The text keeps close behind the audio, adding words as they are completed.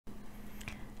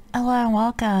Hello and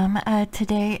welcome.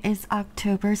 Today is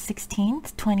October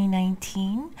 16th,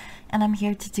 2019, and I'm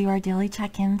here to do our daily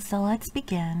check-in, so let's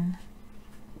begin.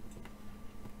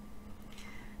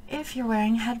 If you're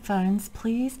wearing headphones,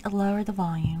 please lower the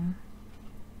volume.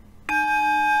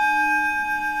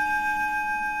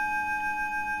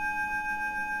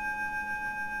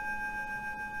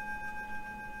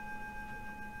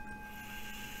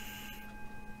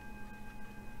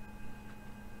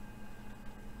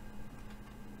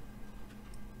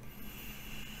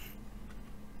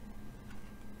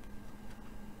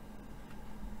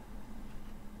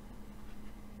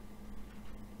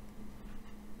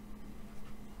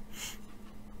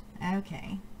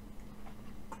 Okay,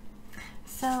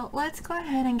 so let's go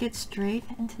ahead and get straight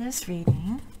into this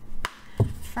reading.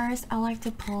 First, I like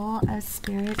to pull a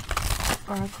spirit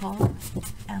oracle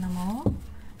animal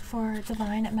for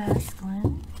divine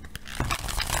masculine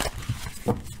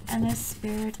and a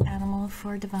spirit animal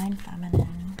for divine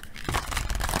feminine.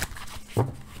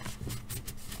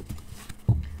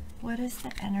 What is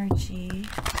the energy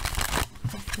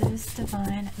of this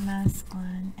divine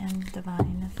masculine and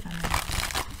divine feminine?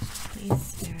 Please,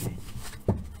 Spirit.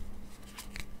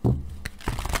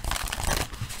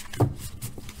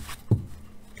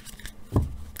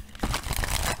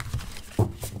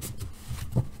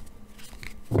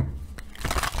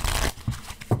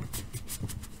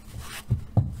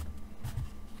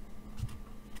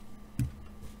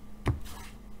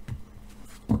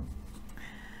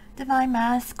 Divine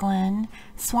masculine,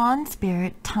 swan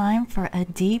spirit, time for a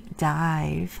deep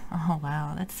dive. Oh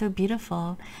wow, that's so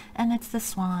beautiful. And it's the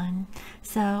swan.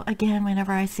 So again,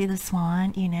 whenever I see the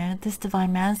swan, you know, this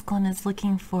divine masculine is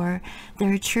looking for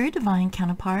their true divine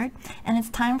counterpart, and it's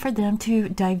time for them to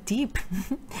dive deep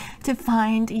to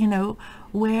find, you know,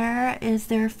 where is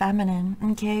their feminine,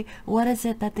 okay? What is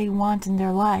it that they want in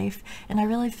their life? And I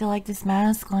really feel like this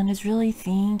masculine is really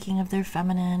thinking of their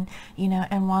feminine, you know,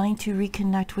 and wanting to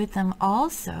reconnect with them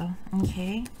also,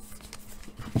 okay?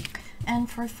 And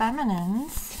for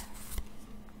feminines,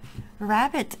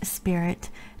 rabbit spirit,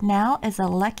 now is a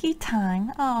lucky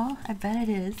time. Oh, I bet it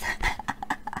is.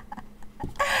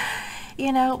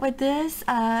 You know, with this,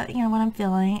 you know, what I'm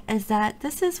feeling is that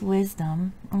this is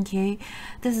wisdom, okay?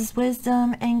 This is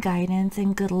wisdom and guidance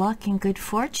and good luck and good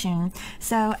fortune.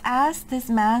 So as this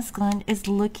masculine is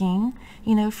looking,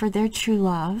 you know, for their true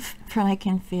love, from what I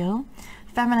can feel,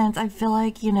 feminines, I feel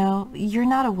like, you know, you're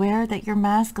not aware that your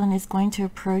masculine is going to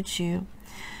approach you.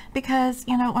 Because,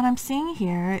 you know, what I'm seeing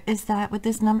here is that with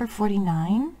this number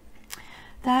 49,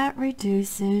 that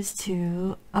reduces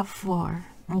to a 4.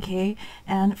 Okay,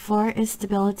 and 4 is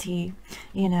stability,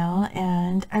 you know,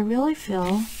 and I really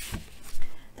feel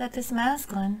that this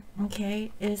masculine,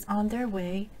 okay, is on their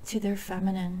way to their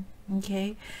feminine,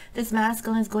 okay? This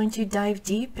masculine is going to dive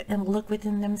deep and look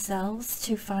within themselves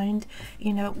to find,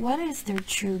 you know, what is their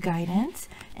true guidance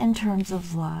in terms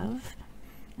of love.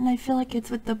 And I feel like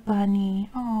it's with the bunny.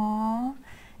 Aww.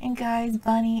 And guys,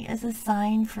 bunny is a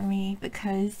sign for me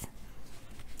because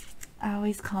I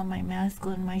always call my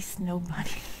masculine my snow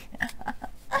bunny.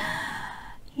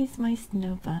 He's my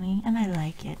snow bunny, and I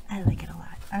like it. I like it a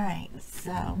lot. Alright,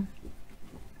 so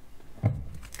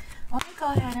let me go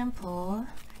ahead and pull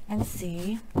and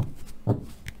see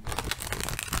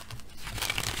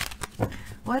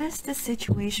what is the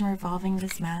situation revolving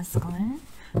this masculine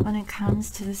when it comes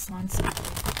to the swan spirit.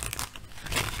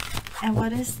 And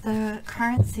what is the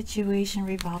current situation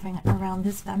revolving around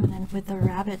this feminine with the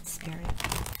rabbit spirit?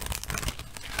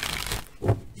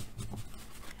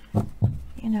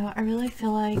 You know, I really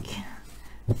feel like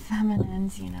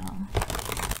feminines, you know,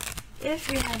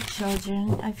 if you have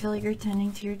children, I feel like you're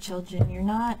tending to your children. You're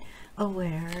not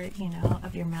aware, you know,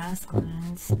 of your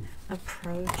masculine's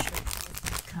approach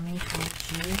or coming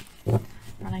towards you.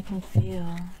 And I can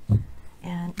feel.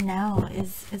 And now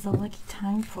is a lucky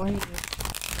time for you.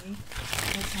 Okay?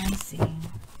 That's what I'm seeing.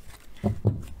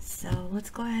 So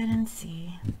let's go ahead and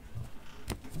see.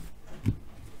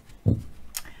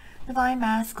 Divine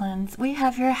masculines, we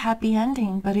have your happy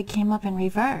ending, but it came up in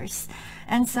reverse.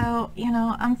 And so, you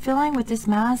know, I'm feeling with this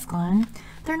masculine,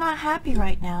 they're not happy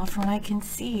right now from what I can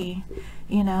see.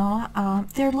 You know,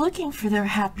 they're looking for their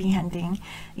happy ending,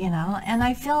 you know, and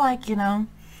I feel like, you know,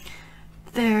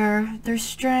 their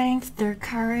strength, their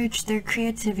courage, their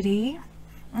creativity,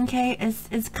 okay,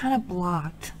 is kind of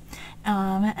blocked.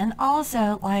 And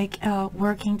also like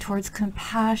working towards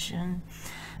compassion.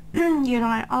 You know,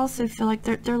 I also feel like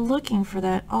they're looking for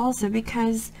that also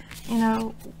because, you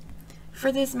know,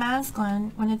 for this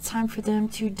masculine, when it's time for them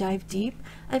to dive deep,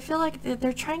 I feel like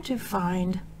they're trying to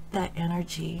find that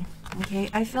energy. Okay,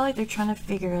 I feel like they're trying to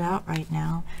figure it out right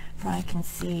now from what I can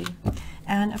see.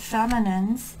 And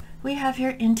feminines, we have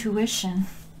your intuition.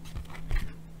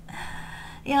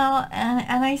 You know,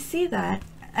 and I see that.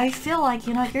 I feel like,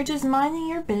 you know, you're just minding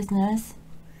your business.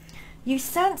 You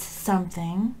sense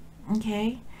something,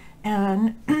 okay?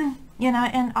 And, you know,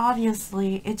 and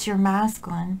obviously it's your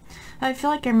masculine. I feel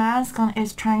like your masculine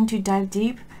is trying to dive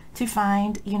deep to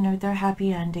find, you know, their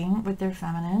happy ending with their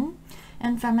feminine.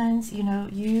 And feminines, you know,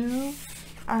 you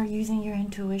are using your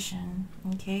intuition,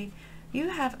 okay? You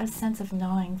have a sense of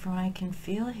knowing from what I can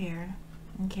feel here,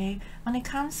 okay, when it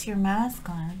comes to your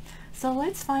masculine. So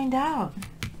let's find out.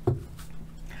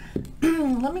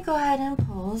 Let me go ahead and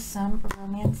pull some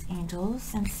romance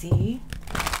angels and see,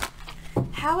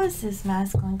 how is this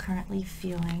masculine currently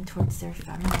feeling towards their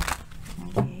feminine,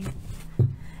 okay?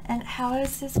 And how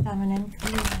is this feminine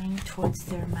feeling towards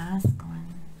their masculine?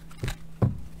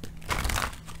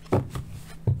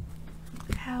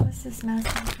 How is this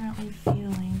masculine currently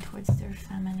feeling towards their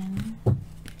feminine?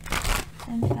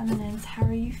 And feminines, how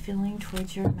are you feeling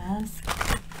towards your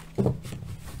masculine?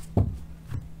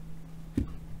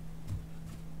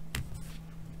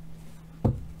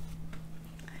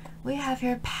 We have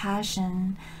your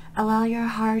passion. Allow your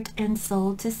heart and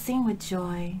soul to sing with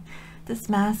joy. This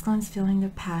masculine's feeling the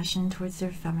passion towards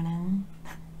their feminine.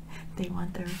 They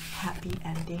want their happy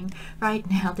ending. Right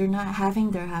now, they're not having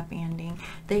their happy ending.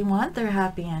 They want their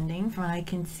happy ending from what I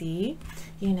can see,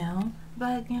 you know.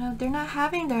 But, you know, they're not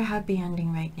having their happy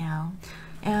ending right now.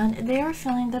 And they are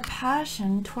feeling the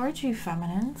passion towards you,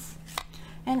 feminines.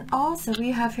 And also,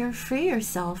 we have here, free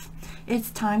yourself. It's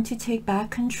time to take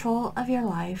back control of your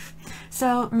life.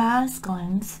 So,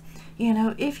 masculines, you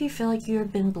know, if you feel like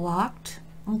you've been blocked,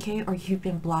 okay, or you've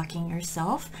been blocking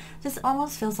yourself, this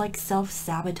almost feels like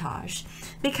self-sabotage.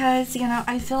 Because, you know,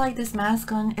 I feel like this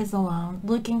masculine is alone,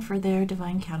 looking for their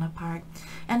divine counterpart.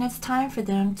 And it's time for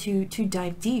them to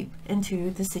dive deep into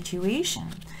the situation,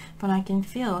 what I can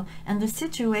feel. And the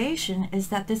situation is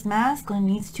that this masculine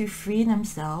needs to free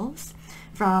themselves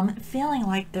from feeling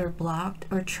like they're blocked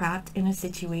or trapped in a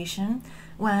situation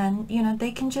when, you know, they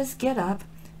can just get up,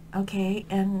 okay,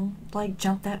 and like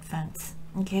jump that fence,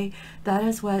 okay? That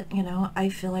is what, you know, I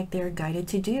feel like they're guided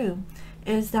to do,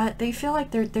 is that they feel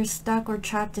like they're stuck or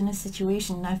trapped in a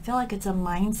situation. And I feel like it's a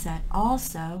mindset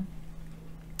also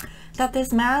that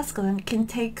this masculine can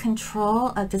take control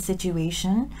of the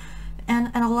situation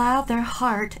and allow their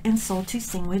heart and soul to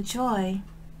sing with joy.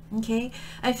 Okay,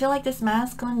 I feel like this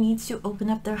masculine needs to open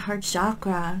up their heart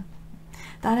chakra.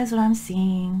 That is what I'm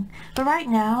seeing. But right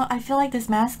now, I feel like this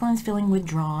masculine is feeling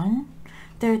withdrawn.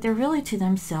 They're really to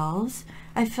themselves.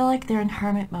 I feel like they're in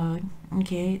hermit mode.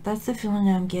 Okay, that's the feeling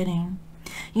that I'm getting.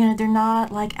 You know, they're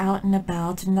not like out and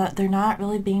about, and they're not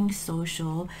really being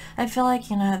social. I feel like,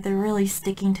 you know, they're really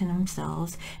sticking to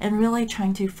themselves and really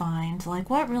trying to find like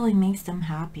what really makes them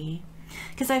happy.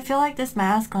 Because I feel like this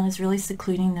masculine is really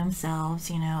secluding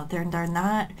themselves, you know, they're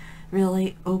not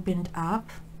really opened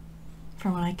up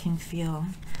from what I can feel.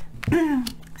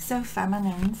 So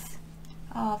feminines,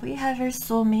 oh, we have your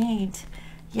soulmate.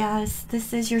 Yes,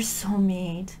 this is your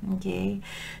soulmate, okay?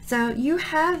 So you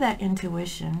have that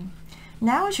intuition.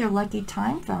 Now is your lucky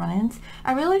time, feminines.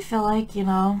 I really feel like, you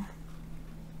know,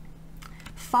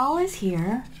 fall is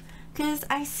here. Because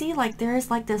I see like there's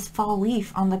like this fall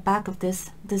leaf on the back of this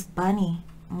bunny,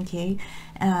 okay?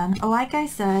 And like I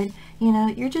said, you know,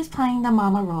 you're just playing the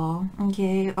mama role,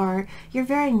 okay? Or you're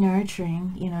very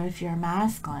nurturing, you know, if you're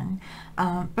masculine.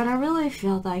 But I really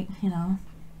feel like, you know,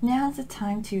 now's the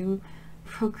time to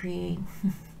procreate.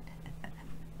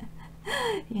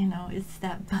 You know, it's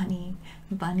that bunny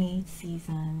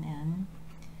season, and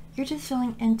you're just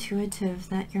feeling intuitive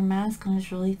that your masculine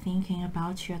is really thinking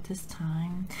about you at this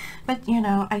time. But, you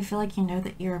know, I feel like you know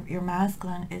that your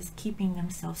masculine is keeping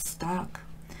themselves stuck.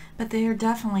 But they are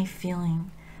definitely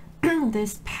feeling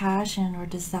this passion or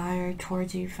desire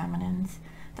towards you, feminines.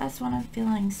 That's what I'm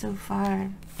feeling so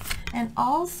far. And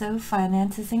also,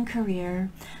 finances and career.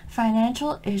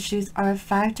 Financial issues are a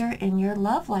factor in your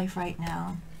love life right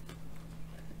now.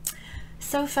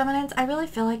 So feminines, I really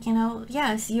feel like, you know,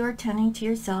 yes, you're tending to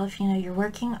yourself, you know, you're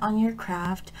working on your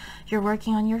craft, you're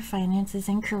working on your finances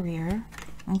and career,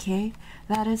 okay?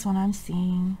 That is what I'm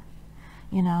seeing,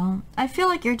 you know. I feel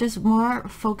like you're just more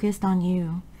focused on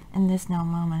you in this now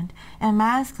moment. And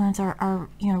masculines are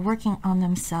you know, working on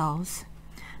themselves.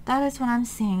 That is what I'm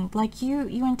seeing. Like you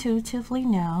intuitively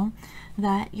know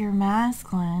that you're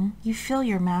masculine, you feel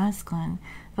you're masculine,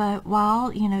 but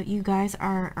while, you know, you guys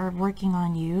are working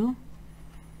on you,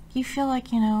 you feel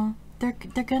like, you know, they're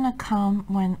gonna come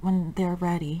when they're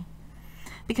ready.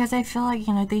 Because I feel like,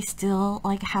 you know, they still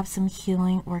like have some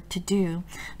healing work to do.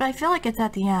 But I feel like it's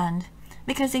at the end.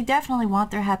 because they definitely want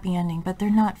their happy ending, but they're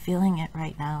not feeling it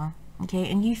right now.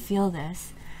 Okay, and you feel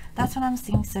this. That's what I'm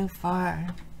seeing so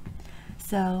far.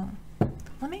 So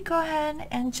let me go ahead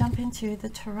and jump into the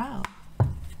tarot.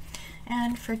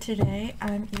 And for today,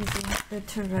 I'm using the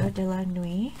Tarot de la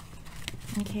Nuit.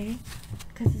 Okay,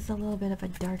 because it's a little bit of a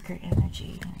darker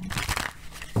energy.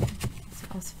 That's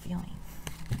what I was feeling.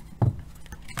 A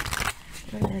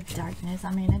little bit of darkness.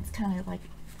 I mean, it's kind of like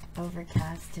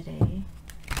overcast today.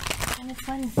 And it's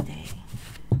Wednesday.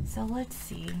 So let's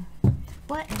see.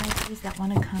 What energies that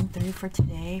want to come through for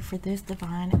today for this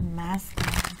divine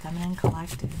masculine and feminine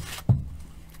collective?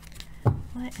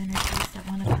 What energies that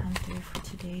want to come through for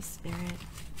today's spirit?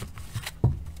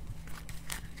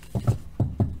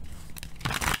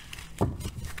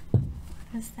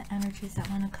 What is the energies that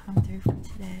want to come through for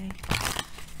today?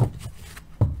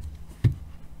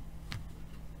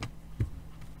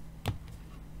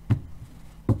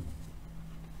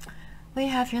 We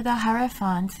have here the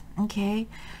Hierophant. Okay,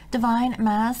 divine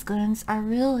masculines are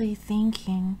really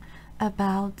thinking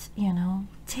about, you know,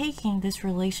 taking this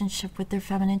relationship with their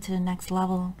feminine to the next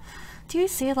level. Do you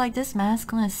see, like, this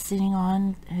masculine is sitting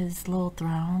on his little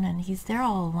throne and he's there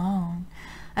all alone?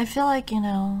 I feel like, you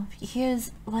know, he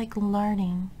is like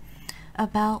learning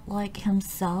about like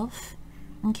himself,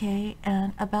 okay,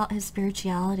 and about his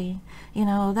spirituality. You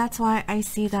know, that's why I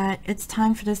see that it's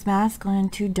time for this masculine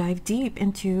to dive deep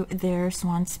into their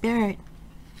swan spirit,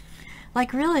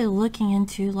 like really looking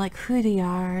into like who they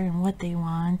are and what they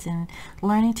want, and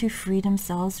learning to free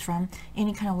themselves from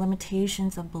any kind of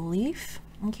limitations of belief,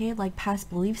 okay, like past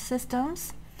belief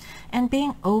systems, and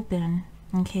being open,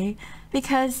 okay,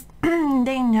 because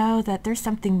they know that there's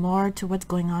something more to what's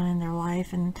going on in their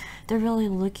life, and they're really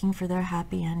looking for their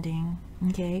happy ending.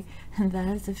 Okay, and that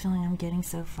is the feeling I'm getting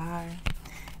so far.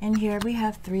 And here we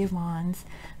have Three of Wands.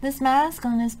 This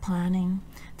masculine is planning.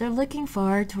 They're looking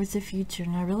forward towards the future,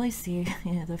 and I really see,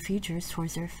 you know, the future is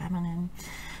towards their feminine.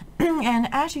 And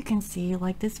as you can see,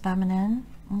 like this feminine,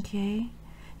 okay,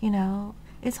 you know,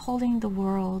 is holding the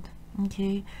world.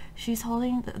 Okay, she's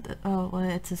holding the oh, well,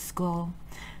 it's a skull.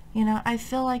 You know, I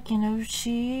feel like, you know,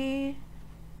 she,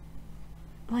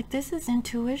 like, this is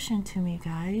intuition to me,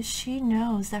 guys. She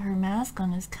knows that her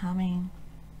masculine is coming.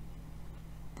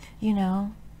 You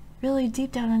know, really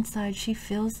deep down inside, she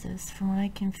feels this from what I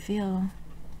can feel.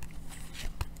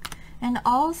 And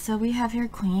also, we have here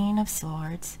Queen of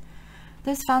Swords.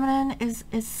 This feminine is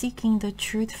seeking the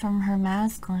truth from her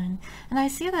masculine. And I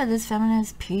see that this feminine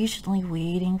is patiently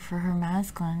waiting for her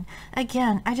masculine.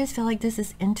 Again, I just feel like this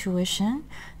is intuition.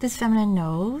 This feminine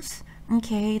knows,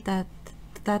 okay, that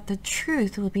the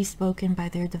truth will be spoken by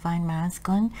their divine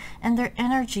masculine, and their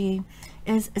energy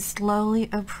is slowly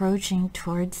approaching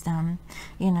towards them.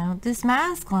 You know, this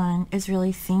masculine is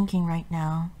really thinking right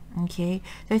now, okay?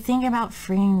 They're thinking about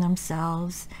freeing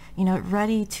themselves, you know,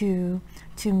 ready to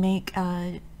make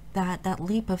that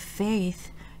leap of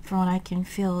faith, from what I can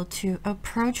feel, to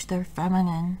approach their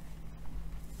feminine.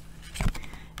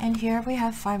 And here we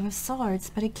have Five of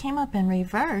Swords, but it came up in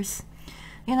reverse.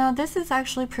 You know, this is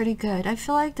actually pretty good. I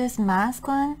feel like this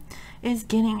masculine is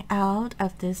getting out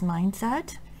of this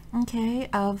mindset, okay,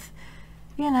 of,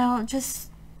 you know, just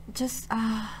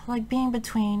like being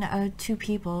between two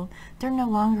people. They're no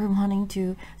longer wanting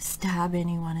to stab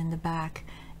anyone in the back.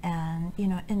 And, you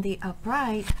know, in the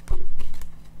upright,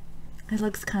 it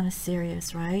looks kind of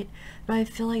serious, right? But I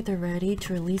feel like they're ready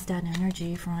to release that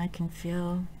energy, from what I can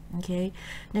feel, okay?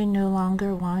 They no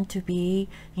longer want to be,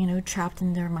 you know, trapped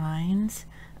in their minds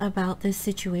about this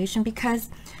situation, because,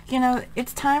 you know,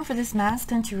 it's time for this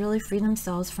masculine to really free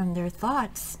themselves from their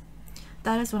thoughts.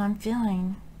 That is what I'm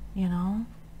feeling, you know?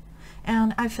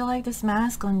 And I feel like this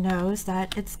masculine knows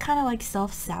that it's kind of like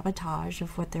self-sabotage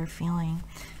of what they're feeling,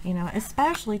 you know,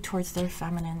 especially towards their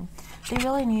feminine. They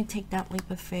really need to take that leap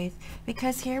of faith,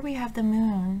 because here we have the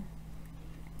moon.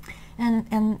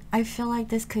 And I feel like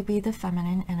this could be the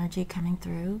feminine energy coming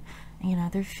through. You know,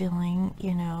 they're feeling,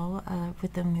 you know,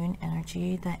 with the moon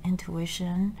energy, that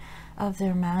intuition of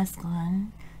their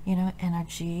masculine, you know,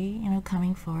 energy, you know,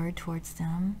 coming forward towards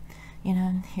them. You know,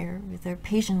 and here they're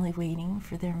patiently waiting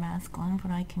for their masculine,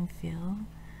 what I can feel.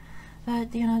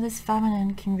 But, you know, this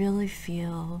feminine can really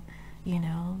feel, you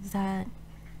know, that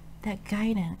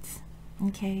guidance,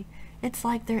 okay? It's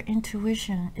like their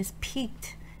intuition is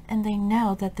peaked, and they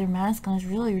know that their masculine is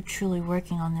really truly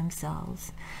working on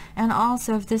themselves. And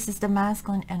also, if this is the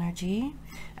masculine energy,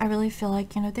 I really feel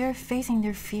like, you know, they're facing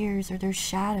their fears or their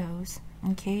shadows,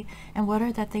 okay? And what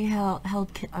are that they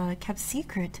kept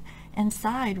secret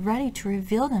inside, ready to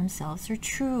reveal themselves, their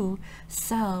true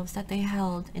selves that they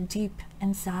held deep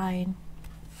inside.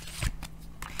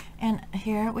 And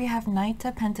here we have Knight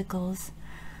of Pentacles.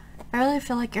 I really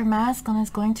feel like your masculine is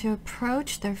going to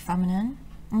approach their feminine,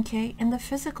 okay, in the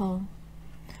physical.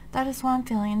 That is what I'm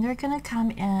feeling. They're going to come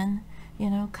in,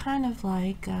 you know, kind of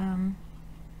like, you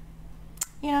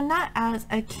know, not as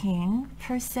a king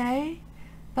per se,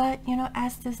 but, you know,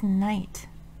 as this knight.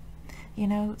 You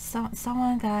know,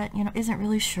 someone that, you know, isn't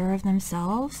really sure of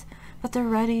themselves, but they're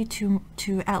ready to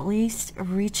at least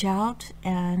reach out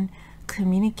and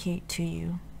communicate to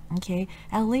you, okay?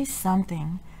 At least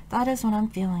something. That is what I'm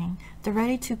feeling. They're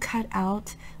ready to cut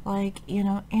out, like, you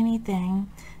know, anything,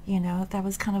 you know, that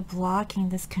was kind of blocking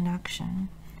this connection,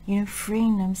 you know,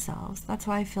 freeing themselves. That's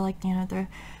why I feel like, you know,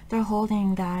 they're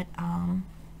holding that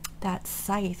that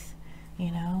scythe,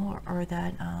 you know, or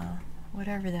that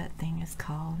whatever that thing is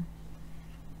called,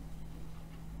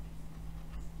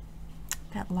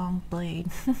 that long blade.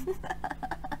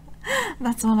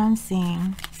 That's what I'm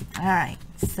seeing. All right,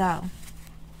 so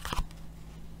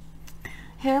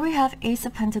here we have Ace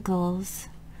of Pentacles.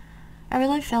 I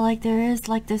really feel like there is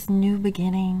like this new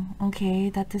beginning, okay,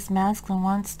 that this masculine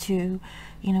wants to,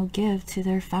 you know, give to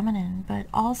their feminine. But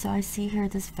also I see here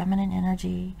this feminine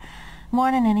energy. More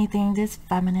than anything, this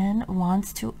feminine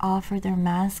wants to offer their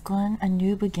masculine a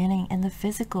new beginning in the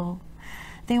physical.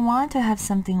 They want to have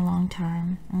something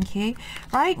long-term, okay?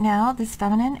 Right now, this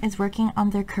feminine is working on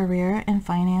their career and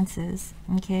finances,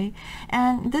 okay?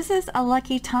 And this is a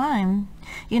lucky time.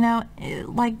 You know,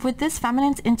 like with this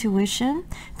feminine's intuition,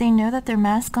 they know that their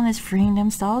masculine is freeing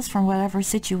themselves from whatever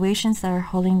situations that are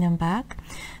holding them back,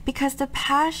 because the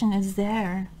passion is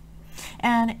there.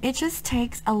 And it just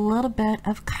takes a little bit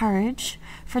of courage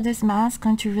for this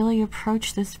masculine to really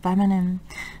approach this feminine.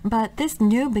 But this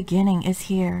new beginning is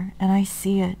here, and I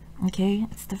see it, okay?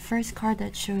 It's the first card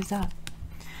that shows up.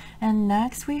 And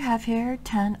next we have here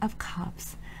 10 of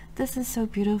Cups. This is so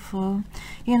beautiful.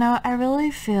 You know, I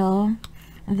really feel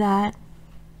that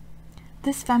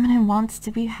this feminine wants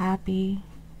to be happy,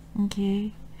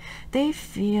 okay? They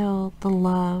feel the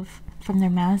love from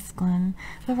their masculine,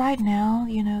 but right now,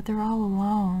 you know, they're all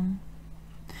alone,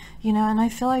 you know. And I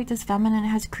feel like this feminine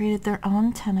has created their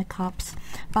own 10 of Cups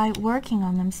by working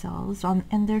on themselves,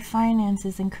 in their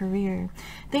finances and career.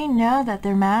 They know that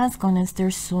their masculine is their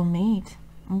soulmate,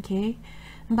 okay?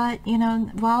 But you know,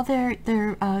 while they're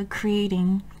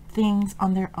creating things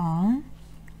on their own,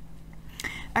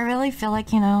 I really feel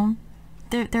like, you know,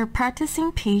 they're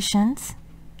practicing patience,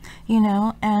 you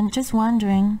know, and just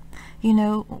wondering, you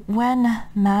know, when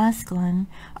masculine,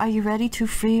 are you ready to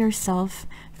free yourself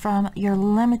from your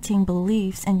limiting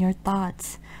beliefs and your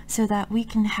thoughts so that we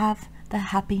can have the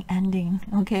happy ending,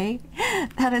 okay?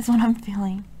 That is what I'm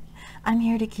feeling. I'm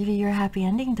here to give you your happy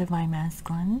ending, divine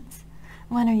masculines.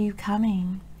 When are you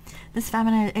coming? This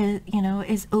feminine is, you know,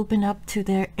 is open up to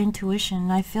their intuition.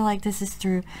 I feel like this is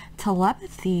through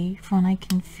telepathy from what I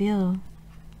can feel.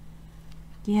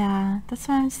 Yeah, that's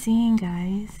what I'm seeing,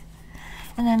 guys.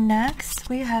 And then next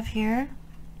we have here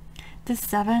the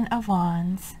 7 of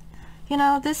Wands. You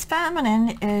know, this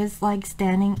feminine is like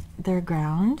standing their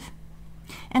ground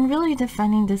and really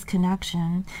defending this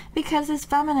connection, because this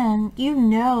feminine, you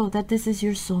know that this is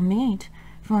your soulmate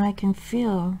from what I can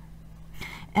feel,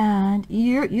 and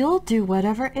you'll do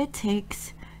whatever it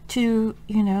takes to,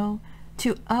 you know,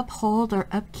 to uphold or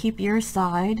upkeep your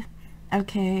side,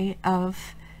 okay,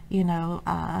 of, you know,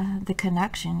 the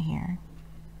connection here.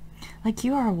 Like,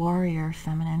 you are a warrior,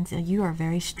 feminines. You are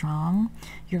very strong.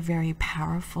 You're very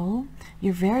powerful.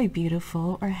 You're very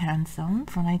beautiful or handsome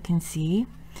from what I can see.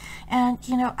 And,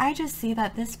 you know, I just see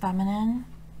that this feminine,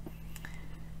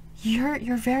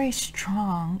 you're very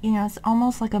strong. You know, it's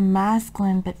almost like a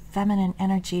masculine but feminine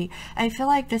energy. I feel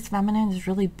like this feminine is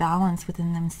really balanced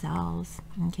within themselves,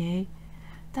 okay?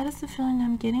 That is the feeling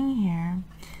I'm getting here.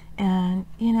 And,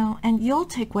 you know, and you'll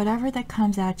take whatever that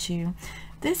comes at you.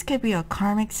 This could be a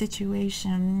karmic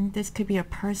situation. This could be a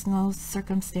personal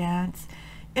circumstance.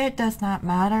 It does not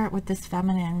matter with this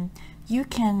feminine. You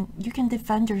can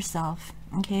defend yourself,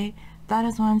 okay? That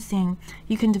is what I'm saying.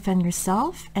 You can defend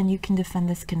yourself, and you can defend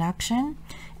this connection,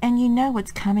 and you know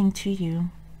what's coming to you.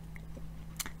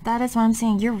 That is what I'm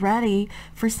saying. You're ready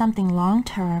for something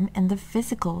long-term in the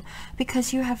physical,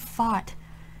 because you have fought.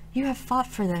 You have fought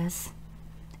for this.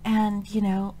 And, you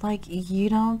know, like, you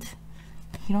don't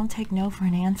take no for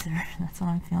an answer. That's what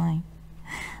I'm feeling.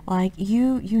 Like,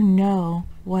 you know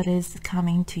what is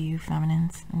coming to you,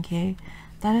 feminines, okay?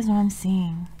 That is what I'm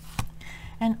seeing.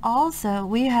 And also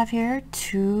we have here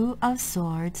 2 of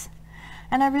Swords,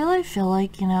 and I really feel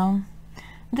like, you know,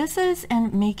 this is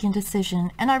in making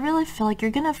decision, and I really feel like you're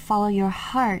gonna follow your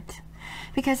heart,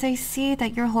 because I see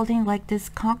that you're holding like this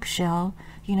conch shell,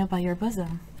 you know, by your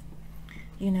bosom.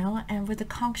 you know. And with the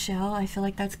conch shell, I feel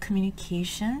like that's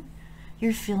communication.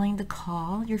 You're feeling the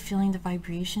call, you're feeling the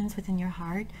vibrations within your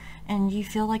heart, and you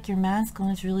feel like your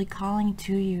masculine is really calling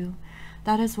to you.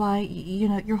 That is why, you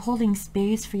know, you're holding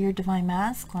space for your divine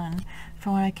masculine,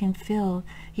 from what I can feel,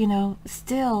 you know,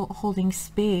 still holding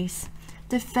space,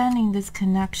 defending this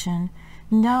connection,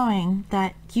 knowing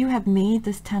that you have made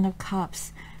this 10 of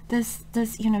Cups, this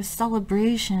you know,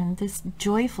 celebration, this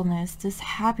joyfulness, this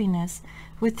happiness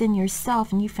within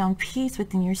yourself, and you found peace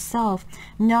within yourself,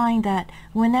 knowing that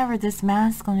whenever this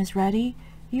masculine is ready,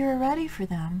 you're ready for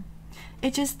them.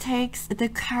 It just takes the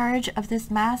courage of this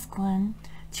masculine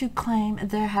to claim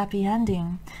their happy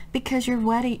ending, because you're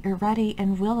ready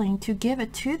and willing to give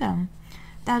it to them.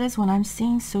 That is what I'm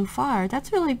seeing so far.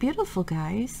 That's really beautiful,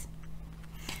 guys.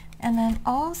 And then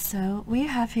also we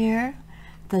have here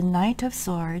the Knight of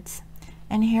Swords,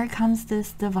 and here comes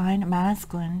this divine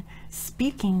masculine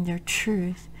speaking their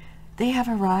truth. They have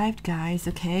arrived, guys,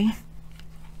 okay?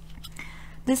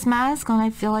 This masculine, I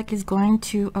feel like, is going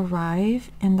to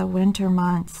arrive in the winter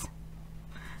months.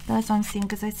 That's what I'm seeing,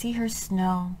 because I see her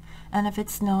snow, and if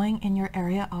it's snowing in your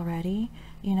area already,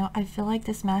 you know, I feel like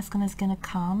this masculine is going to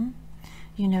come,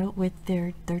 you know, with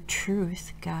their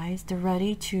truth, guys. They're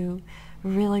ready to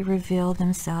really reveal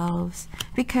themselves,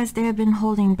 because they have been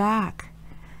holding back,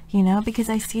 you know, because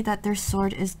I see that their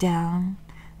sword is down,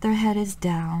 their head is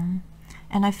down,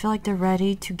 and I feel like they're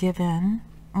ready to give in,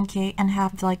 okay, and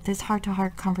have like this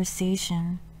heart-to-heart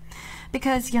conversation,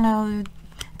 because, you know,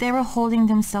 they were holding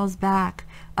themselves back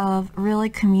of really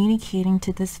communicating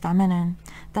to this feminine.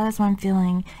 That is what I'm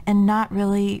feeling, and not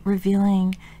really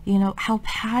revealing, you know, how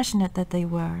passionate that they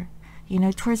were, you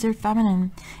know, towards their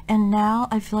feminine. And now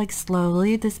I feel like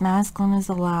slowly this masculine is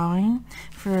allowing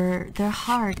for their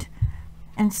heart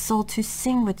and soul to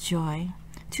sing with joy,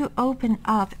 to open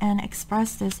up and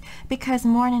express this, because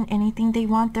more than anything, they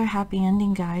want their happy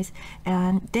ending, guys.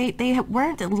 And they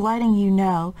weren't letting you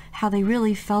know how they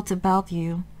really felt about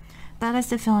you. That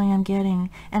is the feeling I'm getting,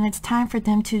 and it's time for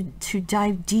them to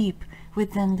dive deep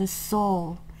within the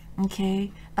soul,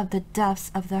 okay, of the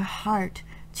depths of their heart,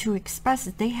 to express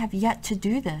it. They have yet to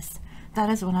do this. That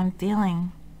is what I'm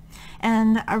feeling.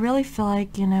 And I really feel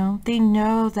like, you know, they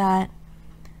know that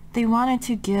they wanted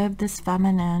to give this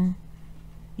feminine,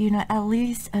 you know, at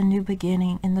least a new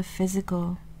beginning in the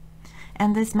physical.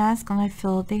 And this masculine, I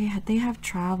feel they have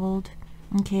traveled,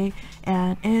 okay,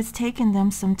 and it has taken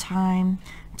them some time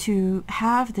to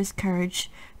have this courage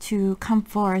to come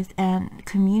forth and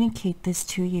communicate this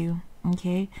to you,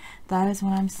 okay. That is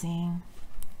what I'm seeing.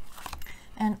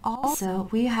 And also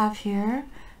we have here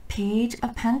Page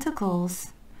of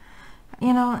Pentacles,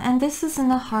 you know, and this is in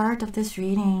the heart of this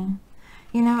reading.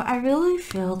 You know, I really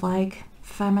feel like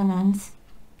feminines,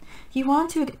 you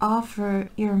want to offer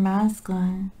your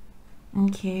masculine,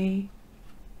 okay,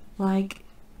 like,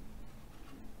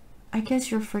 I guess,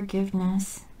 your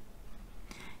forgiveness.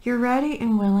 You're ready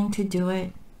and willing to do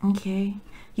it, okay?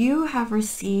 You have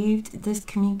received this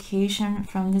communication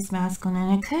from this masculine,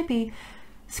 and it could be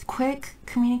quick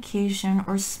communication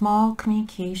or small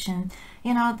communication.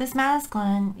 You know, this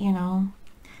masculine, you know,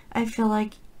 I feel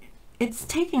like it's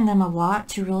taking them a lot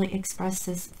to really express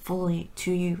this fully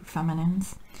to you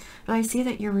feminines. But I see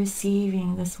that you're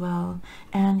receiving this well,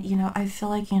 and, you know, I feel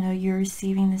like, you know, you're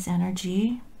receiving this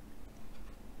energy.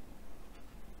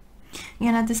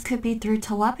 You know, this could be through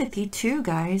telepathy too,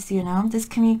 guys. You know, this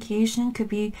communication could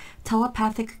be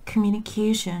telepathic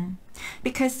communication,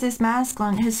 because this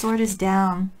masculine, his sword is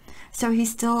down, so he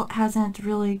still hasn't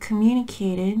really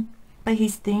communicated, but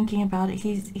he's thinking about it.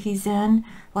 He's in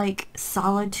like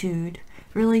solitude,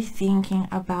 really thinking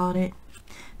about it,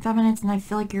 feminines. And I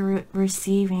feel like you're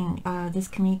receiving this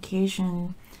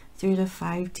communication through the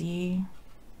 5D,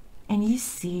 and you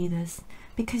see this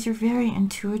because you're very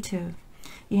intuitive.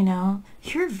 You know,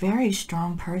 you're a very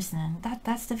strong person.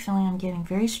 That's the feeling I'm getting.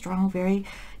 Very strong, very,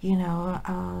 you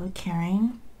know,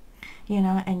 caring, you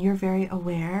know, and you're very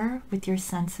aware with your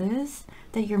senses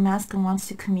that your masculine wants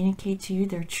to communicate to you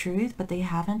their truth, but they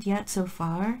haven't yet so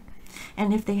far.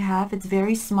 And if they have, it's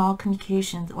very small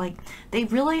communication. Like, they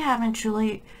really haven't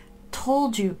truly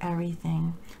told you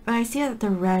everything, but I see that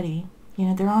they're ready. You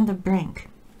know, they're on the brink.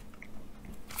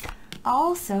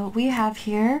 Also, we have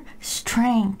here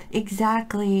strength.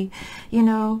 Exactly. You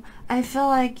know, I feel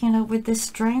like, you know, with this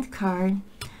strength card,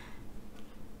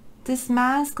 this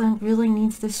masculine really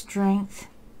needs the strength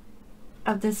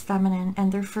of this feminine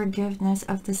and their forgiveness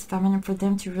of this feminine for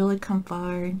them to really come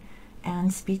forward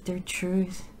and speak their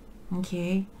truth,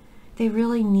 okay? They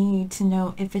really need to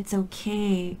know if it's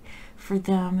okay for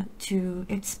them to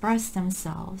express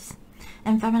themselves.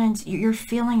 And feminines, you're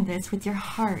feeling this with your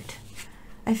heart.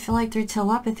 I feel like through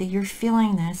telepathy, you're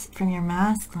feeling this from your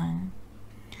masculine.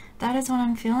 That is what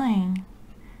I'm feeling,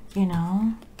 you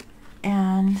know,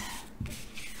 and,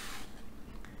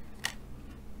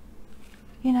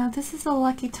 you know, this is a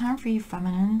lucky time for you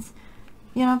feminines,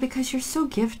 you know, because you're so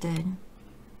gifted,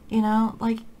 you know,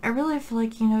 like, I really feel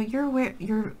like, you know,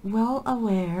 you're well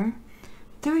aware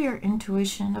through your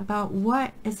intuition about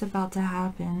what is about to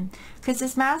happen, because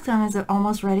this masculine is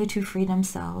almost ready to free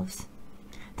themselves.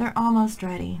 They're almost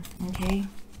ready, okay?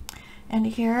 And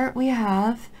here we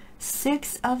have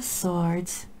 6 of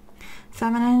Swords.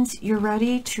 Feminines, you're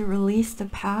ready to release the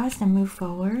past and move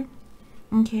forward,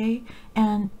 okay?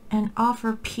 And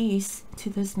offer peace to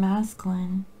this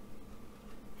masculine.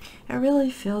 I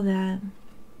really feel that.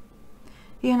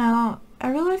 You know, I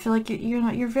really feel like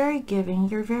you're very giving,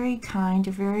 you're very kind,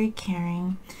 you're very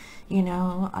caring, you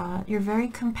know, you're very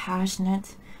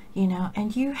compassionate, you know,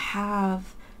 and you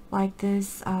have like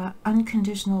this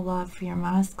unconditional love for your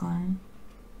masculine.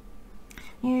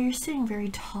 You know, you're sitting very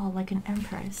tall like an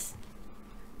empress.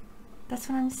 That's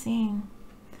what I'm seeing,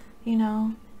 you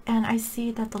know, and I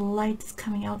see that the light is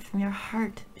coming out from your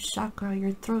heart chakra,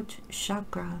 your throat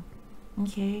chakra,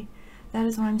 okay? That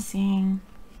is what I'm seeing.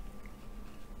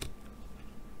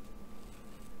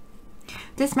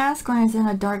 This masculine is in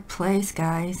a dark place,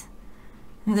 guys.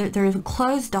 They're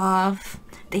closed off.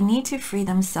 They need to free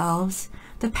themselves.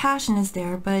 The passion is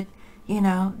there, but, you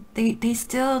know, they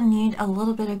still need a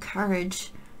little bit of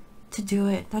courage to do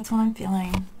it. That's what I'm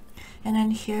feeling. And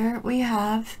then here we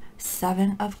have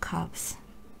 7 of Cups.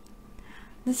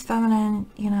 This feminine,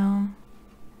 you know,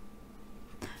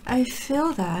 I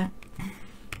feel that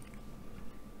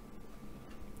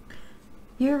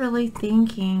you're really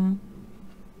thinking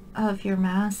of your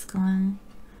masculine.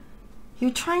 You're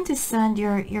trying to send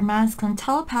your masculine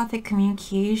telepathic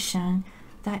communication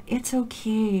that it's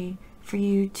okay for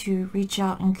you to reach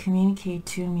out and communicate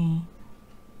to me.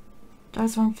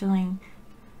 That's what I'm feeling.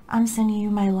 I'm sending you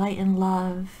my light and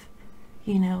love,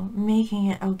 you know, making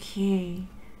it okay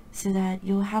so that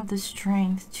you'll have the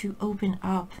strength to open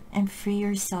up and free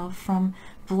yourself from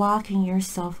blocking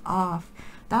yourself off.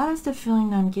 That is the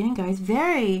feeling that I'm getting, guys.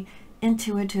 Very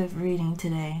intuitive reading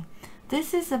today.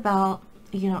 This is about,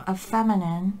 you know, a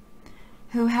feminine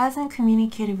who hasn't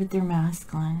communicated with their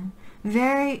masculine.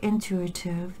 Very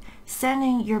intuitive,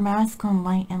 sending your masculine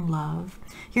light and love.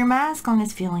 Your masculine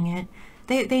is feeling it.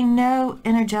 They know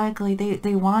energetically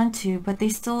they want to, but they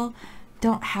still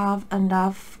don't have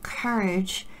enough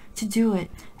courage to do it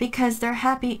because they're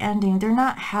happy ending. They're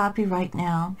not happy right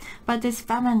now, but this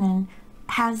feminine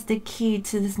has the key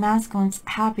to this masculine's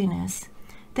happiness.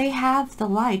 They have the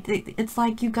light. It's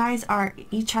like you guys are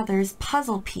each other's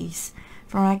puzzle piece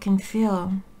from what I can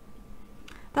feel.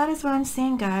 That is what I'm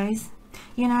seeing, guys.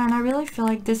 You know, and I really feel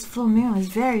like this full moon is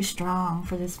very strong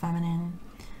for this feminine.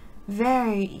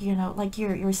 Very, you know, like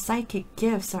your psychic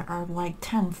gifts are like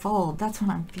tenfold. That's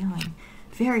what I'm feeling.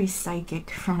 Very psychic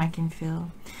from what I can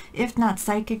feel. If not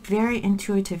psychic, very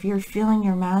intuitive. You're feeling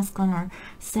your masculine or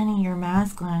sending your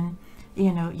masculine,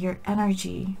 you know, your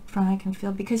energy from what I can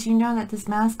feel, because you know that this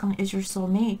masculine is your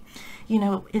soulmate. You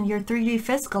know, in your 3D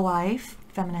physical life,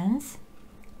 feminines,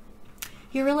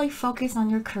 you really focus on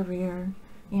your career,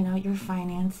 you know, your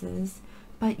finances,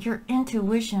 but your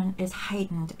intuition is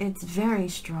heightened. It's very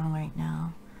strong right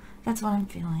now. That's what I'm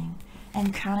feeling.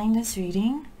 And counting this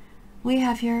reading, we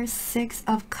have here 6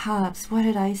 of Cups. What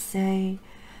did I say?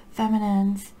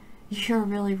 Feminines, you're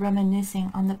really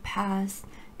reminiscing on the past,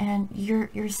 and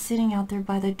you're sitting out there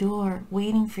by the door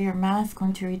waiting for your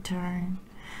masculine to return.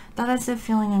 That is the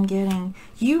feeling I'm getting.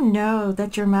 You know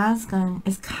that your masculine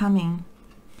is coming.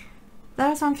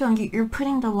 That is what I'm feeling. You're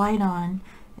putting the light on,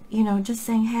 you know, just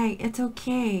saying, hey, it's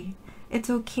okay. It's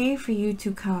okay for you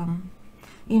to come.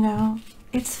 You know,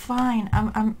 it's fine.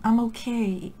 I'm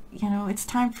okay. You know, it's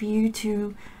time for you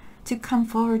to come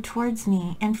forward towards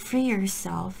me and free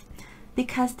yourself,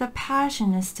 because the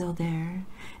passion is still there.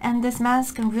 And this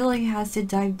masculine really has to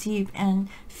dive deep and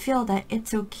feel that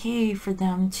it's okay for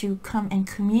them to come and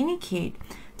communicate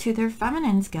to their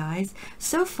feminines, guys.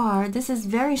 So far, this is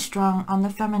very strong on the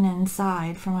feminine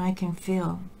side from what I can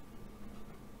feel.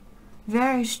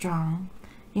 Very strong.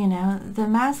 You know, the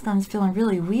masculine's feeling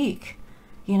really weak,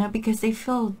 you know, because they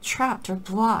feel trapped or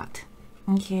blocked,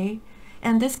 okay?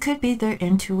 And this could be their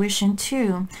intuition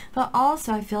too, but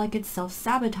also I feel like it's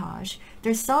self-sabotage.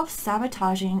 They're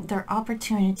self-sabotaging their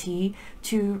opportunity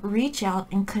to reach out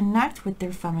and connect with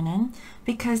their feminine,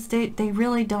 because they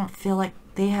really don't feel like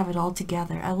they have it all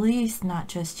together, at least not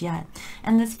just yet.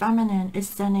 And this feminine is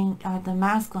sending the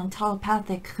masculine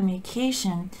telepathic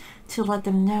communication to let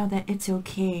them know that it's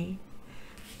okay.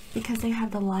 because they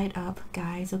have the light up,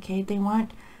 guys, okay? They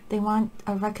want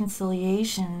a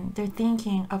reconciliation. They're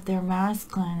thinking of their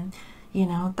masculine, you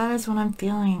know. That is what I'm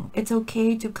feeling. It's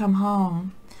okay to come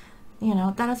home, you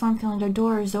know. That is what I'm feeling. The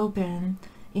door is open,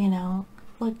 you know.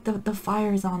 Look, the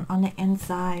fire's on the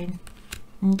inside,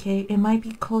 okay? It might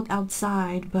be cold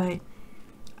outside, but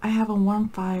I have a warm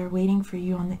fire waiting for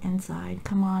you on the inside.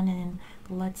 Come on in,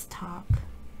 let's talk.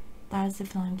 That is the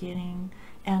feeling I'm getting.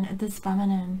 And this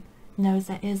feminine knows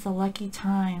that it is a lucky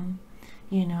time,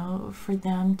 you know, for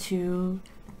them to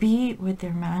be with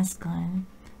their masculine.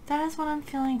 That is what I'm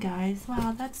feeling, guys.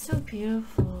 Wow, that's so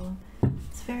beautiful.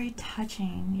 It's very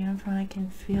touching, you know, from what I can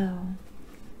feel.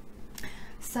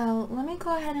 So let me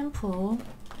go ahead and pull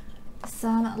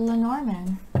some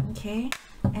Lenormand, okay,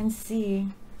 and see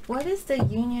what is the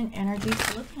union energy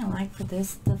looking like for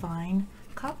this divine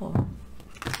couple.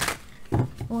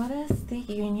 What is the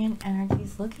union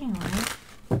energies looking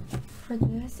like for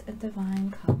this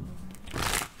divine couple?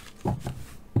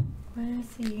 What is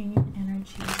the union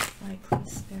energy like,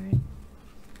 please, Spirit?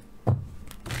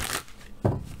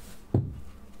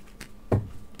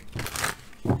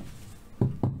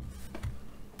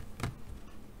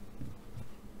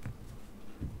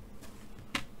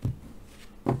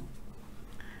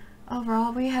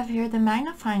 Overall, we have here the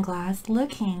magnifying glass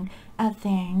looking at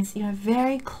things, you know,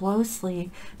 very closely.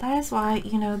 That is why,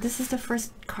 you know, this is the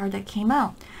first card that came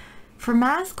out. For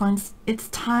masculines, it's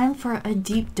time for a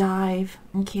deep dive,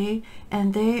 okay?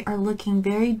 And they are looking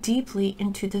very deeply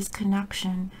into this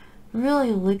connection,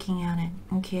 really looking at it,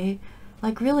 okay?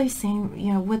 Like really seeing,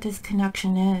 you know, what this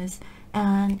connection is.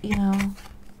 And, you know,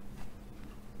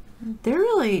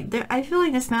 I feel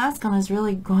like this masculine is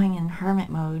really going in hermit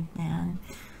mode, man.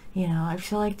 You know, I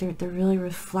feel like they're really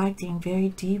reflecting very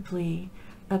deeply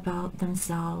about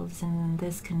themselves and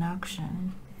this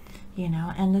connection, you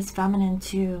know. And this feminine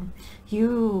too,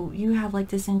 you have like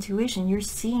this intuition. You're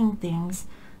seeing things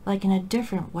like in a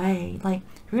different way, like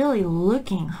really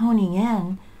looking, honing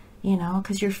in, you know,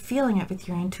 because you're feeling it with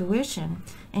your intuition.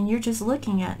 And you're just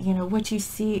looking at, you know, what you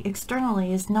see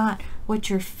externally is not what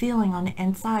you're feeling on the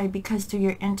inside, because through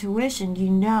your intuition, you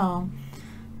know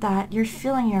that you're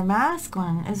feeling your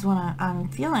masculine is what I'm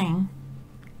feeling.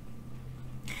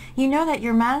 You know that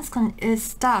your masculine is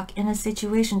stuck in a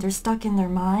situation. They're stuck in their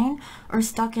mind or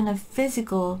stuck in a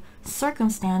physical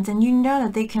circumstance, and you know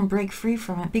that they can break free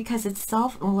from it because it's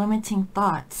self-limiting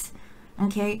thoughts,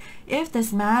 okay? If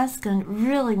this masculine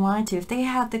really wanted to, if they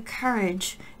had the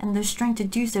courage and the strength to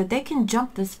do so, they can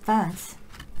jump this fence.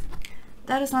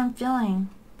 That is what I'm feeling.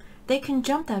 They can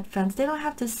jump that fence. They don't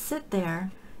have to sit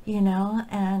there, you know,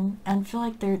 and feel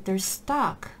like they're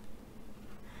stuck,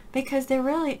 because they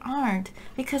really aren't.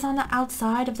 Because on the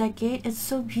outside of that gate, it's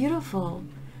so beautiful,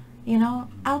 you know.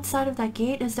 Outside of that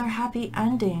gate is their happy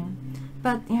ending,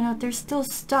 but you know, they're still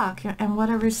stuck in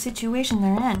whatever situation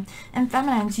they're in. And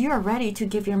feminines, you are ready to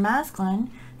give your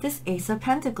masculine this Ace of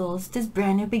Pentacles, this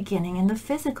brand new beginning in the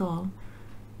physical.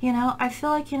 You know, I feel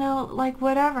like, you know, like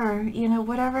whatever, you know,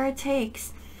 whatever it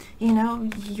takes, you know,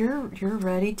 you're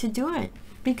ready to do it,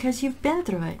 because you've been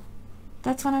through it.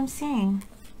 That's what I'm seeing.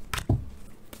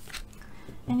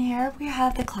 And here we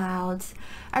have the clouds.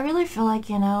 I really feel like,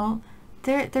 you know,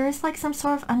 there is like some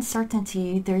sort of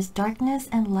uncertainty. There's darkness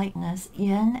and lightness,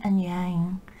 yin and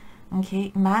yang,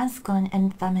 okay? Masculine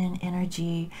and feminine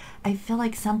energy. I feel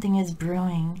like something is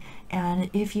brewing. And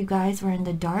if you guys were in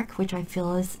the dark, which I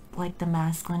feel is like the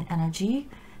masculine energy,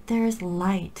 there is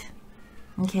light.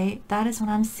 Okay, that is what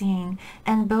I'm seeing.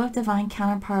 And both divine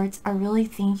counterparts are really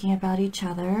thinking about each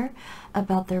other,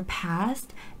 about their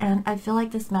past. And I feel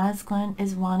like this masculine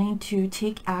is wanting to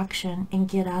take action and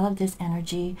get out of this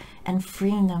energy and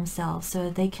freeing themselves so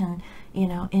that they can, you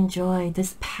know, enjoy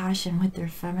this passion with their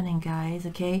feminine, guys.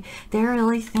 Okay, they're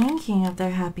really thinking of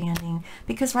their happy ending,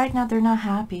 because right now they're not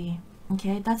happy.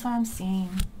 Okay, that's what I'm seeing.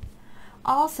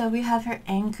 Also, we have her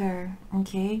anchor.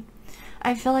 Okay,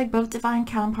 I feel like both divine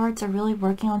counterparts are really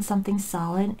working on something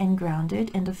solid and grounded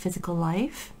in the physical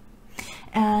life.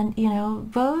 And, you know,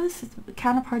 both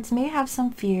counterparts may have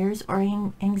some fears or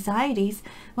anxieties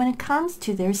when it comes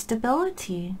to their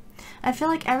stability. I feel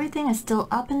like everything is still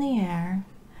up in the air,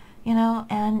 you know,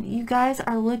 and you guys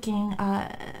are looking,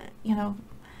 you know,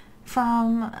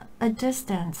 from a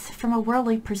distance, from a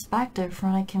worldly perspective,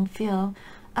 from what I can feel,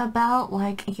 about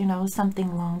like, you know,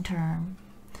 something long term.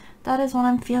 That is what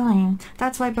I'm feeling.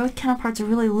 That's why both counterparts are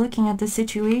really looking at the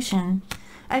situation.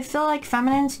 I feel like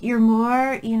feminines, you're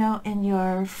more, you know, in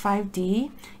your 5D,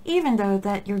 even though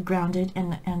that you're grounded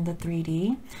in the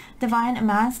 3D. Divine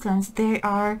masculines, they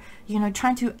are, you know,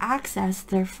 trying to access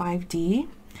their 5D.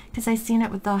 because I seen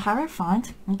it with the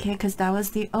Hierophant, okay, because that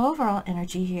was the overall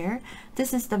energy here.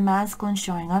 This is the masculine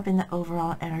showing up in the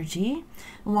overall energy,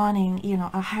 wanting, you know,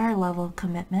 a higher level of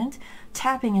commitment,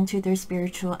 tapping into their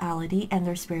spirituality and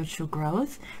their spiritual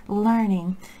growth,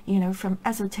 learning, you know, from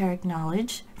esoteric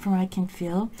knowledge, from what I can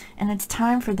feel, and it's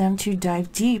time for them to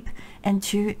dive deep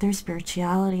into their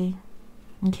spirituality.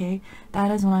 Okay, that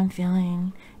is what I'm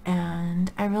feeling,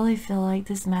 and I really feel like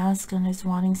this masculine is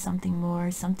wanting something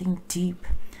more, something deep,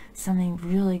 something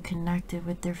really connected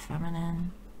with their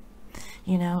feminine,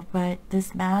 you know. But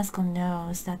this masculine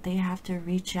knows that they have to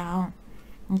reach out,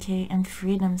 okay, and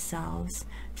free themselves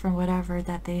from whatever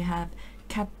that they have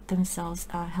kept themselves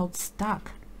held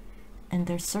stuck in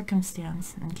their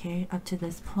circumstance, okay, up to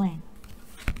this point.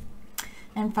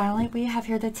 And finally, we have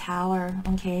here the Tower,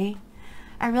 okay.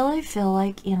 I really feel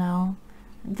like, you know,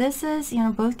 this is, you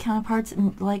know, both counterparts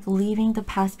like leaving the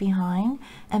past behind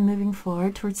and moving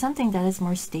forward towards something that is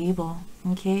more stable,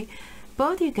 okay.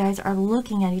 Both you guys are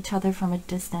looking at each other from a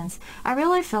distance. I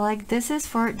really feel like this is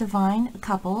for divine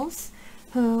couples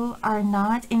who are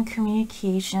not in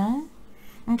communication,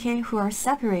 okay, who are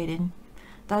separated.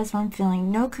 That is what I'm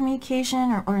feeling. No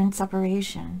communication or in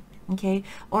separation, okay.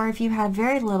 Or if you have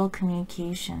very little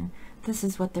communication, this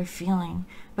is what they're feeling.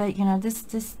 But you know,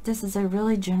 this is a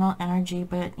really general energy,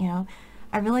 but you know,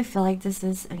 I really feel like this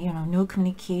is, you know, no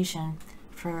communication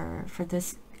for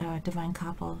this divine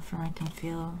couple, from what I can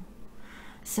feel.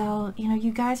 So you know,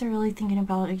 you guys are really thinking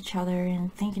about each other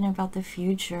and thinking about the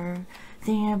future,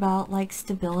 thinking about like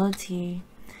stability,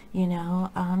 you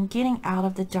know, getting out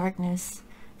of the darkness,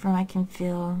 from what I can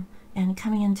feel, and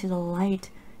coming into the light,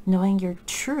 knowing your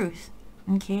truth,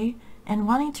 okay, and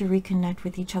wanting to reconnect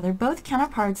with each other. Both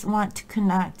counterparts want to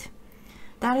connect.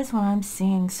 That is what I'm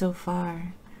seeing so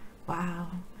far. Wow.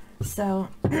 So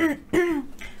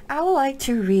I would like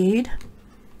to read,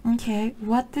 okay,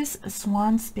 what this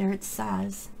swan spirit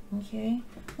says. Okay,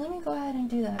 let me go ahead and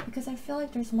do that, because I feel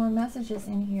like there's more messages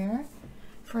in here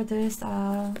for this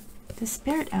the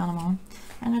spirit animal,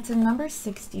 and it's a number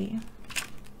 60.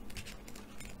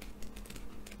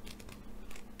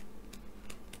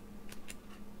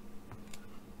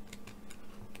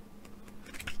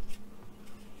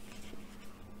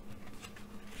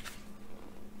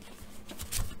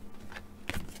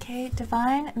 Okay,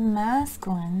 divine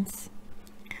masculines.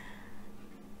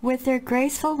 With their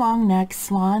graceful long necks,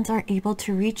 swans are able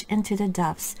to reach into the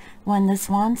depths. When the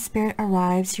swan spirit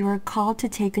arrives, you are called to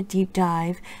take a deep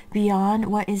dive beyond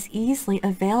what is easily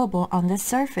available on the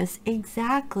surface.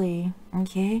 Exactly.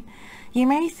 Okay. You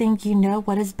may think you know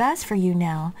what is best for you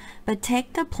now, but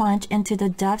take the plunge into the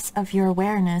depths of your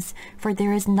awareness, for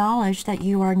there is knowledge that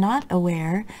you are not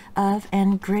aware of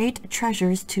and great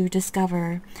treasures to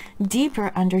discover.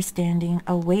 Deeper understanding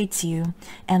awaits you,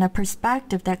 and a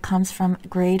perspective that comes from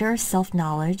greater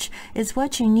self-knowledge is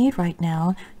what you need right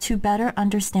now to better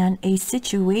understand a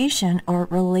situation or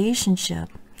relationship.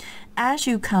 As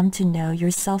you come to know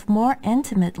yourself more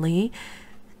intimately,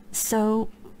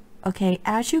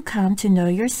 as you come to know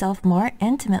yourself more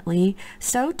intimately,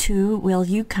 so too will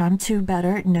you come to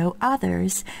better know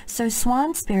others. So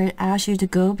Swan Spirit asks you to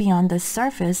go beyond the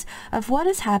surface of what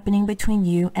is happening between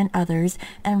you and others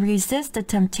and resist the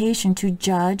temptation to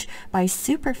judge by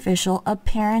superficial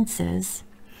appearances.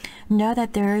 Know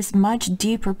that there is much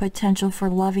deeper potential for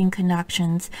loving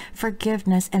connections,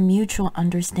 forgiveness, and mutual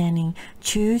understanding.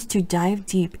 Choose to dive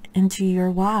deep into your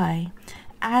why.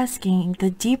 Asking the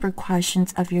deeper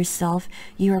questions of yourself,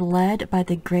 you are led by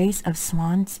the grace of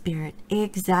Swan Spirit.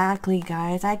 Exactly,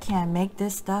 guys. I can't make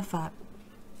this stuff up.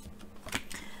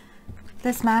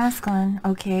 This masculine,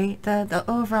 okay, the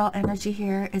overall energy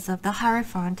here is of the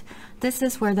Hierophant. This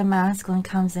is where the masculine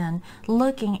comes in,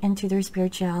 looking into their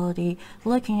spirituality,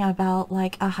 looking about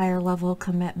like a higher level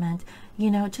commitment, you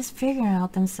know, just figuring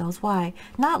out themselves. Why?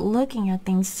 Not looking at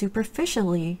things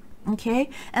superficially. Okay,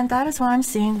 and that is what I'm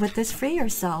seeing with this free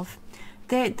yourself.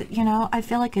 You know, I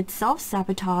feel like it's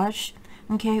self-sabotage,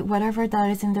 okay, whatever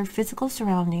that is in their physical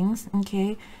surroundings,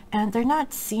 okay, and they're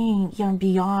not seeing, you know,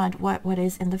 beyond what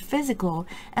is in the physical.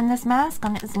 And this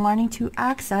masculine is learning to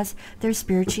access their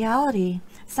spirituality,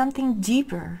 something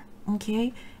deeper,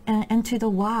 okay, and to the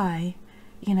why.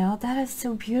 You know, that is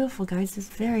so beautiful, guys. This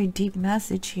very deep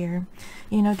message here.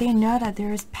 You know, they know that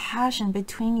there is passion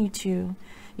between you two.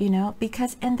 You know,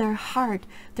 because in their heart,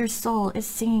 their soul is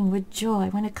singing with joy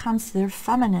when it comes to their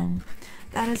feminine.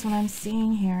 That is what I'm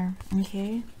seeing here,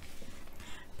 okay?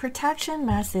 Protection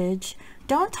message.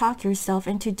 don't talk yourself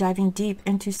into diving deep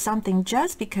into something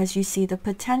just because you see the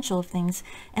potential of things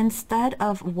instead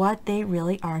of what they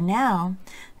really are now.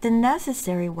 The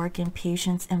necessary work and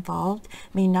patience involved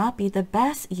may not be the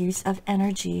best use of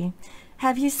energy.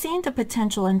 Have you seen the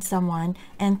potential in someone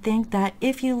and think that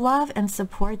if you love and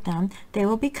support them, they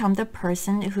will become the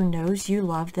person who knows you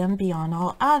love them beyond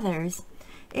all others?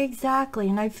 Exactly,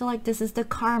 and I feel like this is the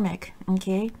karmic,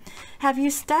 okay? Have you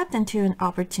stepped into an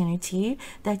opportunity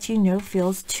that you know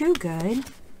feels too good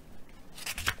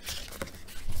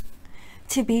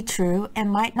to be true and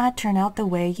might not turn out the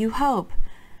way you hope?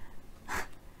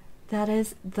 That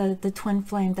is the twin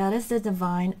flame. That is the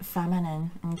divine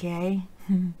feminine, okay?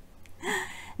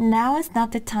 Now is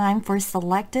not the time for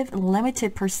selective,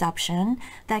 limited perception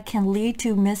that can lead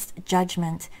to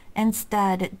misjudgment.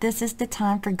 Instead, this is the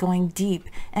time for going deep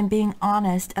and being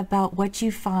honest about what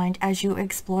you find as you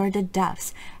explore the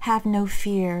depths. Have no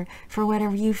fear, for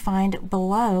whatever you find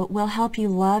below will help you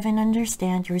love and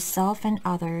understand yourself and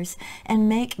others and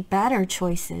make better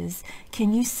choices.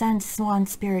 Can you sense Swan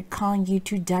Spirit calling you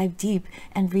to dive deep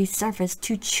and resurface,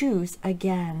 to choose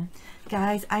again?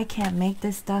 Guys, I can't make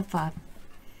this stuff up.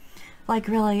 Like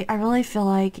really, I really feel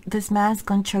like this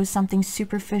masculine chose something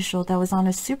superficial that was on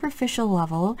a superficial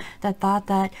level, that thought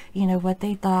that, you know, what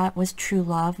they thought was true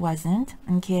love wasn't,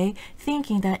 okay?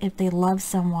 Thinking that if they love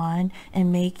someone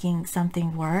and making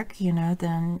something work, you know,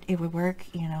 then it would work,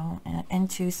 you know,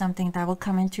 into something that will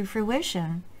come into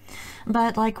fruition.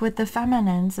 But like with the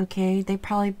feminines, okay, they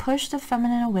probably pushed the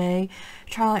feminine away,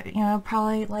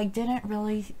 probably like didn't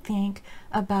really think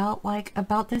about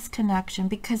about this connection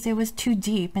because it was too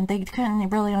deep and they couldn't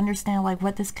really understand like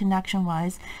what this connection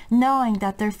was, knowing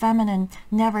that their feminine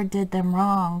never did them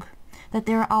wrong, that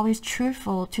they were always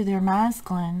truthful to their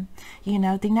masculine, you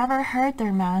know, they never hurt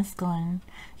their masculine,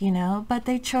 you know, but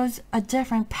they chose a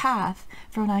different path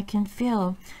from what I can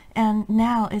feel. And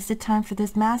now is the time for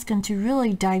this masculine to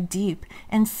really dive deep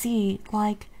and see,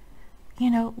 like,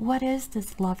 you know, what is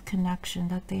this love connection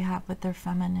that they have with their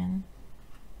feminine?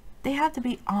 They have to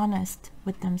be honest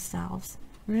with themselves,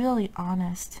 really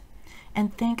honest,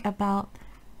 and think about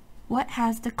what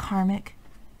has the karmic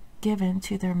given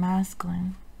to their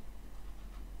masculine.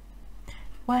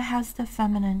 What has the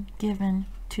feminine given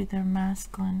to their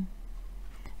masculine?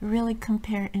 Really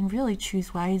compare and really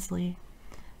choose wisely.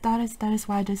 That is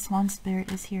why the Swan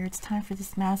Spirit is here. It's time for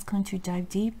this masculine to dive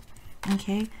deep,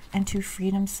 okay, and to free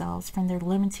themselves from their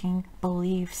limiting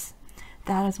beliefs.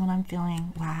 That is what I'm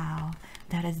feeling. Wow,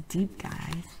 that is deep,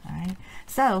 guys. All right.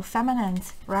 So,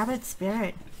 feminines, Rabbit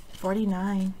Spirit,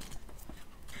 49.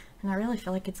 And I really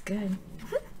feel like it's good.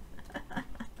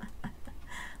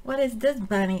 What is this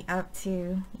bunny up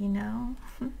to, you know?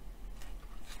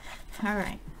 All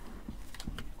right.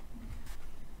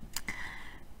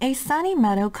 A sunny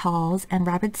meadow calls and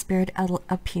Rabbit Spirit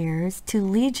appears to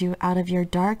lead you out of your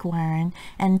dark warren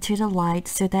and to the light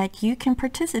so that you can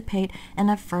participate in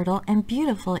a fertile and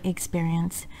beautiful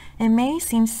experience. It may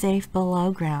seem safe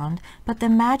below ground, but the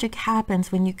magic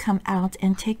happens when you come out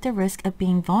and take the risk of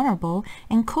being vulnerable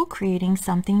and co-creating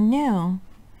something new.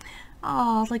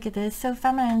 Oh, look at this. So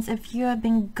feminines, if you have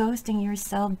been ghosting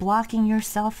yourself, blocking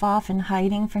yourself off and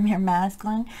hiding from your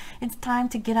masculine, it's time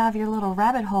to get out of your little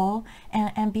rabbit hole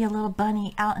and be a little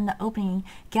bunny out in the open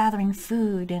gathering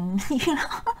food and, you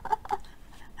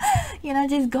know,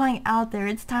 just going out there.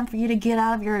 It's time for you to get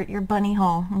out of your bunny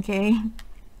hole, okay?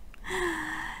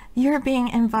 You're being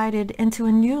invited into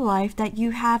a new life that you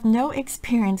have no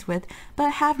experience with,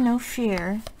 but have no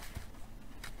fear.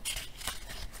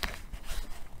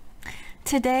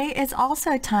 Today is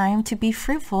also a time to be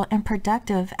fruitful and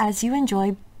productive as you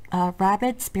enjoy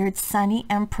Rabbit Spirit's sunny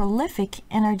and prolific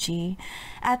energy.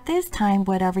 At this time,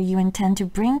 whatever you intend to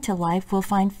bring to life will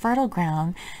find fertile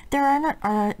ground. There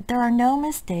are no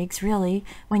mistakes, really,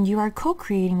 when you are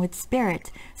co-creating with Spirit.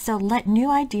 So let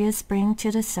new ideas spring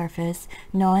to the surface,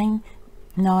 knowing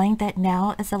that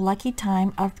now is a lucky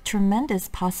time of tremendous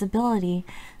possibility.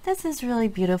 This is really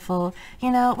beautiful. You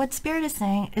know, what Spirit is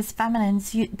saying is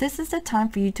feminines, this is the time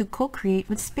for you to co-create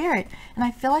with Spirit. And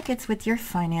I feel like it's with your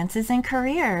finances and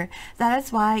career. That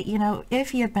is why, you know,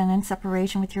 if you have been in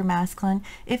separation with your masculine,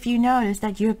 if you notice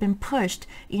that you have been pushed,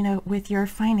 you know, with your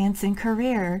finance and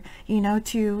career, you know,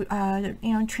 to,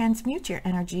 transmute your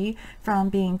energy from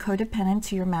being codependent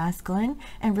to your masculine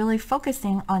and really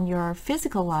focusing on your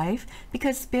physical life,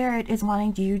 because Spirit is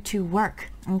wanting you to work,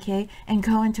 okay, and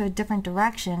go into a different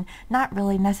direction, not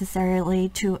really necessarily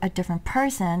to a different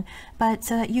person, but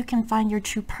so that you can find your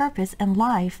true purpose in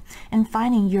life and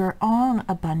finding your own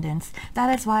abundance.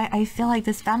 That is why I feel like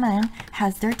this feminine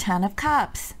has their 10 of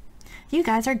Cups. You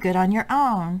guys are good on your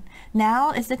own.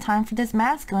 Now is the time for this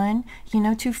masculine,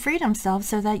 to free themselves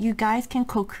so that you guys can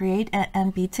co-create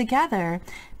and be together.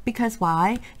 Because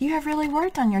why? You have really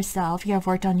worked on yourself. You have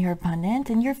worked on your abundance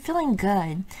and you're feeling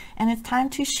good. And it's time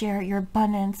to share your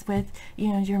abundance with,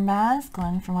 your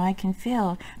masculine, from what I can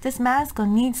feel. This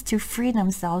masculine needs to free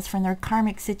themselves from their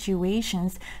karmic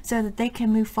situations so that they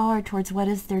can move forward towards what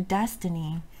is their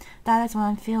destiny. That is what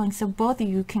I'm feeling. So both of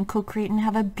you can co-create and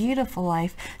have a beautiful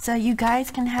life so you guys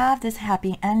can have this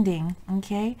happy ending.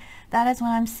 Okay? That is what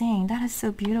I'm seeing. That is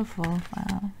so beautiful.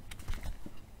 Wow.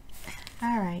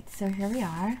 All right, so here we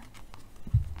are.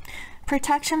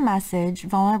 Protection message,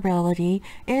 vulnerability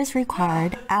is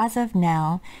required as of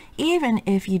now. Even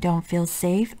if you don't feel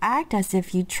safe, act as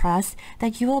if you trust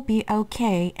that you will be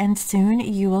okay, and soon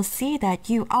you will see that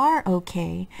you are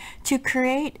okay. To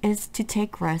create is to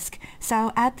take risk.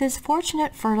 So at this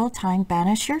fortunate, fertile time,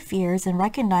 banish your fears and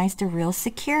recognize the real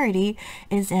security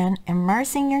is in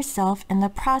immersing yourself in the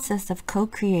process of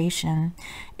co-creation.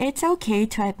 It's okay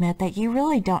to admit that you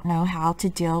really don't know how to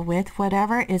deal with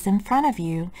whatever is in front of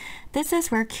you. This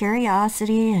is where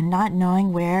curiosity and not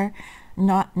knowing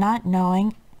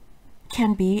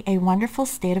can be a wonderful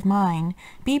state of mind.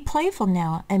 Be playful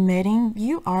now, admitting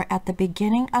you are at the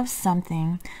beginning of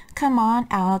something. Come on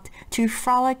out to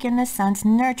frolic in the sun's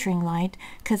nurturing light,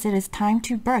 because it is time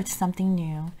to birth something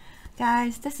new.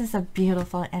 Guys, this is a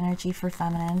beautiful energy for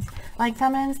feminines. Like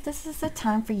feminines, this is the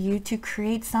time for you to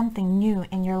create something new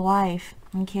in your life.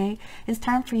 Okay? It's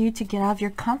time for you to get out of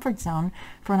your comfort zone,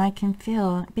 from what I can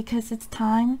feel, because it's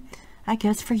time, I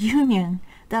guess, for union.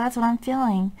 That's what I'm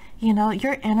feeling.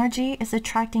 Your energy is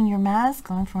attracting your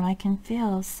masculine, from what I can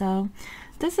feel. So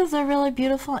this is a really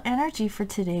beautiful energy for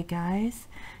today, guys.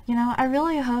 I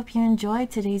really hope you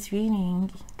enjoyed today's reading.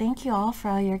 Thank you all for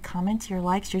all your comments, your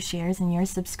likes, your shares, and your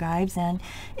subscribes. And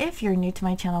if you're new to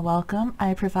my channel, welcome.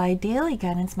 I provide daily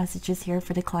guidance messages here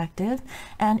for the collective.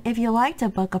 And if you like to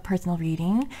book a personal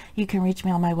reading, you can reach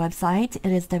me on my website.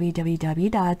 It is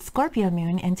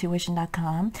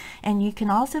www.scorpiomoonintuition.com. And you can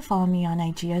also follow me on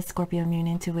IG as Scorpio Moon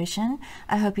Intuition.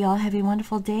 I hope you all have a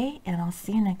wonderful day, and I'll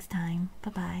see you next time.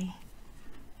 Bye-bye.